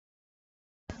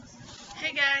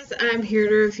Hey guys, I'm here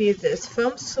to review this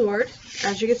foam sword.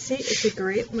 As you can see, it's a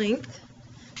great length.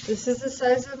 This is the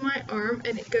size of my arm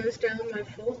and it goes down my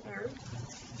full arm.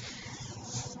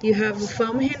 You have a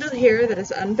foam handle here that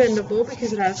is unbendable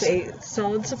because it has a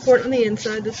solid support on the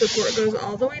inside. The support goes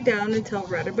all the way down until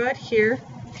right about here,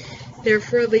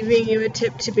 therefore leaving you a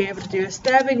tip to be able to do a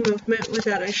stabbing movement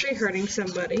without actually hurting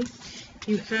somebody.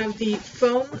 You have the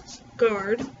foam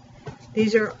guard.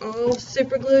 These are all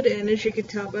super glued in, as you can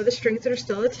tell by the strings that are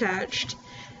still attached.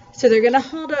 So they're going to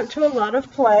hold up to a lot of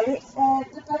play. And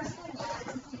the best thing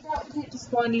is, if you don't get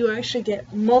just one, you actually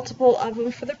get multiple of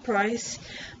them for the price.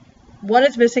 One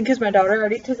is missing because my daughter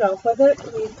already took off with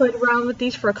it. We played around with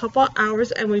these for a couple of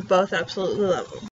hours and we both absolutely love them.